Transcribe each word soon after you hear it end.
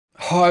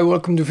Hi,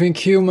 welcome to Think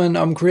Human.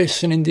 I'm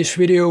Chris, and in this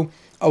video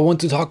I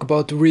want to talk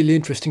about a really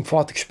interesting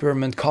thought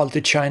experiment called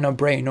the China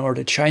brain, or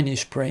the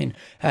Chinese brain.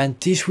 And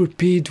this would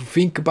be to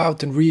think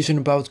about and reason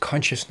about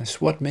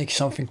consciousness, what makes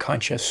something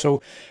conscious. So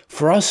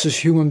for us as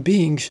human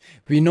beings,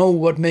 we know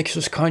what makes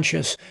us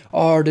conscious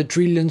are the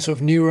trillions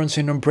of neurons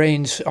in our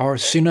brains, our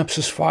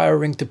synapses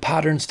firing, the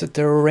patterns that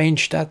they're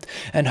arranged at,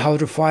 and how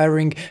they're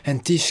firing,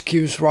 and this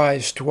gives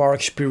rise to our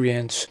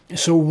experience.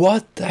 So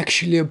what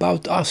actually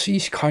about us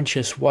is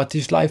conscious? What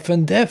is life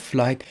and death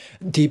like?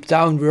 Deep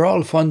down, we're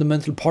all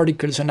fundamental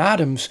particles and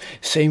atoms,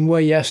 same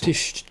way as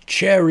this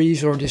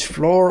cherries or this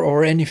floor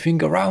or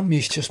anything around me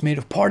is just made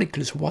of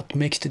particles. What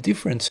makes the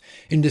difference?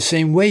 In the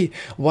same way,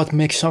 what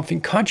makes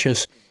something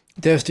conscious?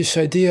 There's this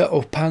idea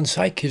of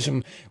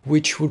panpsychism,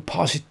 which would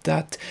posit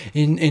that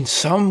in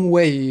some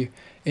way,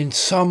 in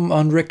some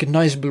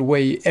unrecognizable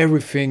way,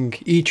 everything,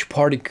 each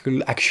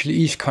particle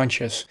actually is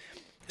conscious.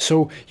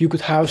 So you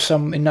could have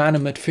some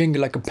inanimate thing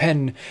like a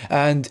pen,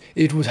 and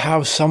it would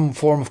have some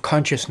form of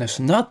consciousness.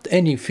 Not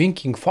any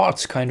thinking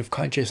thoughts kind of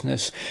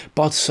consciousness,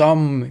 but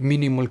some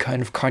minimal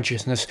kind of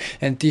consciousness.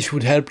 And this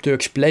would help to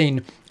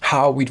explain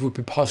how it would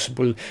be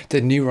possible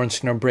that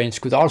neurons in our brains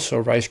could also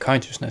arise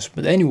consciousness.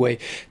 But anyway,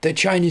 the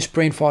Chinese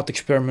brain thought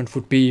experiment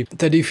would be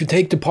that if you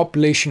take the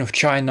population of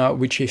China,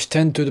 which is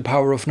 10 to the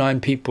power of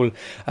 9 people,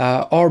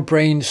 our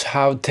brains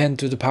have 10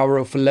 to the power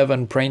of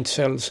 11 brain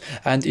cells.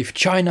 And if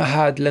China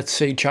had, let's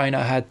say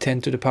China had 10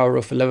 to the power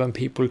of 11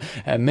 people,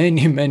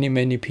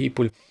 many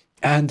people,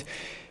 and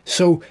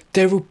so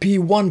there would be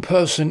one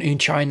person in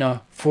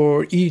China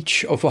for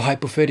each of a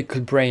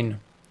hypothetical brain.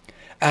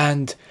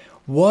 And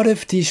what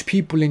if these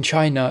people in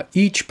China,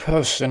 each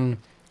person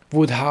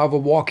would have a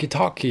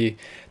walkie-talkie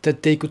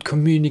that they could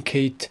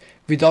communicate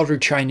with other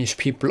Chinese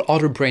people,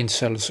 other brain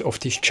cells of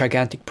this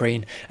gigantic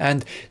brain,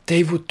 and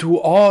they would do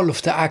all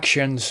of the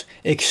actions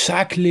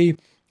exactly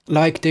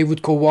like they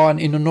would go on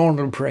in a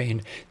normal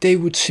brain. They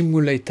would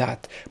simulate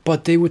that,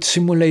 but they would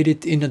simulate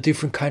it in a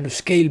different kind of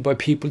scale by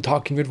people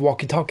talking with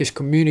walkie-talkies,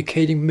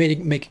 communicating,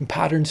 making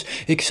patterns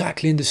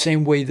exactly in the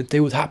same way that they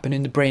would happen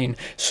in the brain.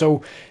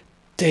 So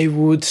they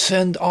would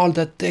send all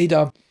that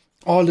data,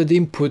 all that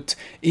input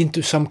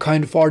into some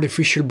kind of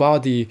artificial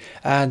body,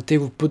 and they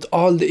would put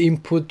all the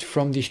input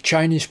from this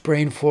Chinese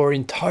brain for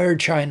entire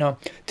China,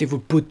 they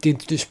would put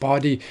into this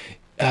body,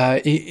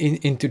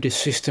 into this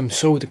system.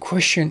 So the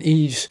question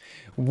is,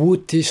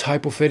 would this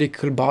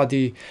hypothetical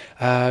body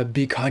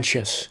be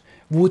conscious?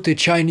 Would the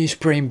Chinese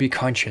brain be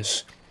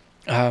conscious?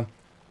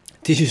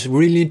 This is a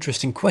really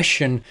interesting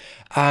question,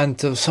 and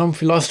some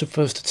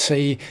philosophers that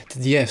say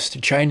that yes, the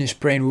Chinese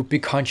brain would be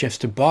conscious,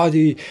 the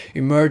body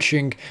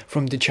emerging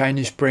from the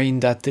Chinese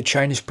brain, that the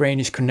Chinese brain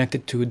is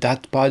connected to,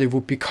 that body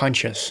would be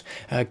conscious,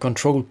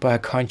 controlled by a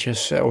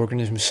conscious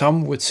organism.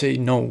 Some would say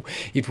no,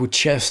 it would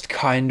just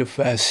kind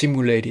of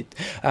simulate it.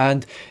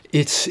 And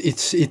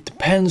it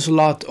depends a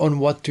lot on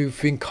what you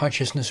think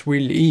consciousness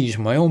really is.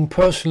 My own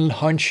personal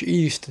hunch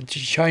is that the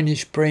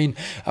Chinese brain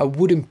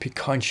wouldn't be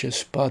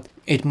conscious, but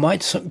it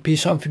might be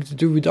something to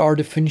do with our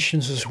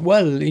definitions as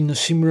well, in a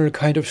similar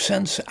kind of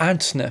sense.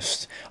 Ants'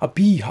 nest, a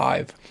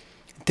beehive,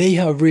 they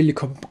have really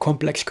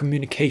complex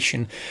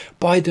communication.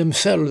 By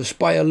themselves,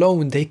 by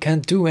alone, they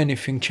can't do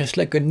anything, just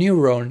like a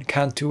neuron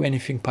can't do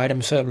anything by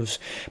themselves.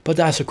 But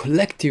as a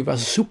collective,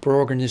 as a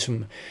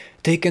superorganism,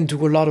 they can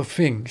do a lot of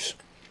things.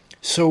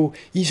 So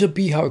is a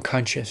beehive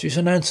conscious? Is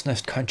an ant's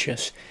nest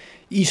conscious?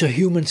 Is a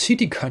human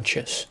city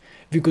conscious?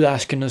 We could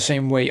ask in the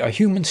same way. A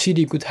human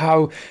city could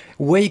have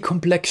way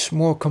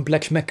more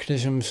complex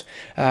mechanisms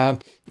than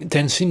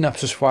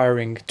synapses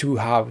firing to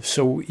have.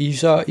 So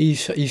is a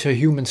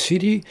human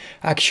city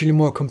actually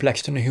more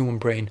complex than a human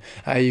brain?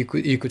 You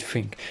could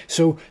think.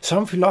 So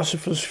some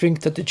philosophers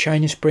think that the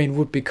Chinese brain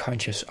would be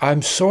conscious.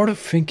 I'm sort of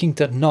thinking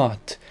that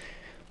not.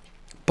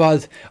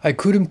 But I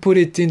couldn't put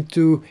it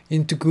into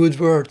good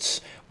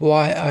words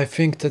why I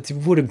think that it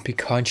wouldn't be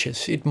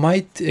conscious. It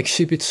might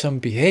exhibit some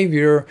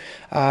behavior,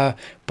 but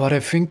I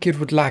think it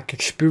would lack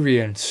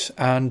experience.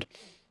 And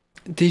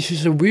this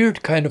is a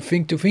weird kind of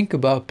thing to think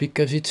about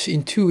because it's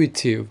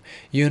intuitive,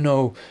 you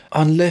know.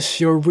 Unless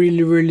you're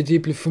really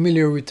deeply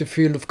familiar with the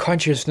field of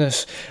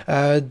consciousness,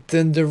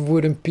 then there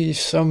wouldn't be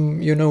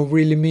some, you know,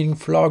 really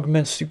meaningful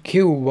arguments to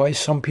kill why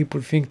some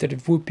people think that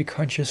it would be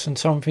conscious and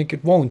some think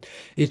it won't.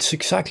 It's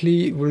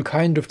exactly, well,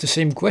 kind of the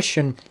same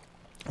question.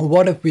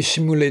 What if we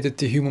simulated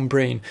the human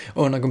brain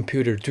on a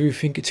computer? Do you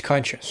think it's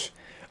conscious?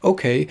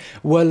 Okay,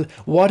 well,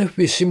 what if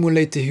we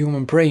simulate the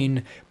human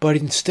brain, but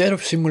instead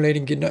of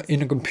simulating it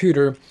in a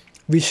computer,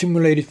 we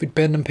simulate it with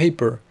pen and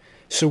paper?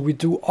 So we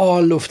do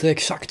all of the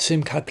exact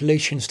same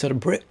calculations that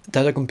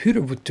a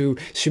computer would do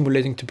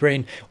simulating the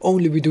brain,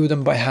 only we do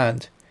them by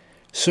hand.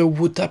 So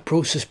would that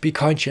process be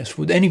conscious?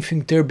 Would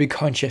anything there be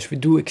conscious? We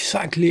do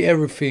exactly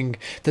everything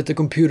that the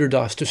computer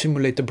does to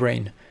simulate the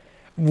brain.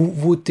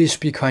 would this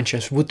be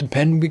conscious? Would the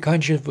pen be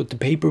conscious? Would the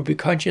paper be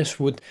conscious?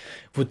 Would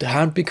the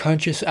hand be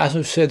conscious? As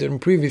I've said in a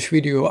previous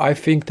video, I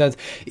think that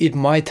it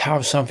might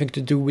have something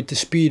to do with the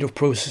speed of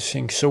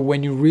processing. So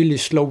when you really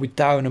slow it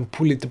down and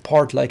pull it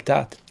apart like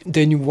that,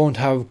 then you won't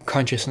have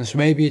consciousness.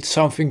 Maybe it's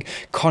something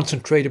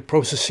concentrated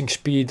processing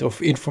speed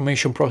of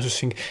information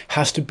processing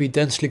has to be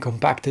densely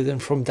compacted,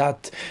 and from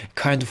that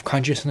kind of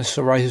consciousness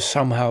arises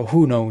somehow.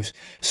 Who knows?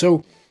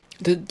 So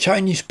the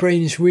Chinese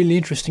brain is really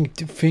interesting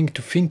thing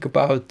to think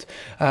about,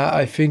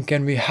 I think,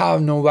 and we have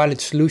no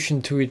valid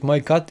solution to it. My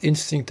gut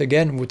instinct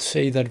again would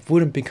say that it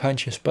wouldn't be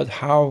conscious, but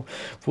how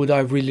would I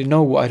really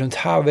know? I don't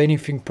have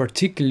anything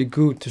particularly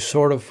good to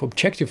sort of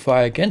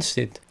objectify against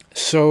it.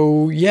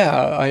 So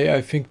yeah,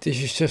 I think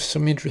this is just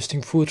some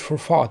interesting food for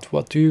thought.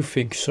 What do you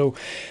think? So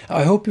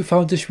I hope you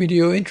found this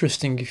video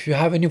interesting. If you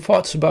have any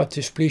thoughts about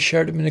this, please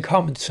share them in the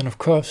comments. And of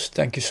course,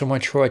 thank you so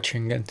much for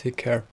watching, and take care.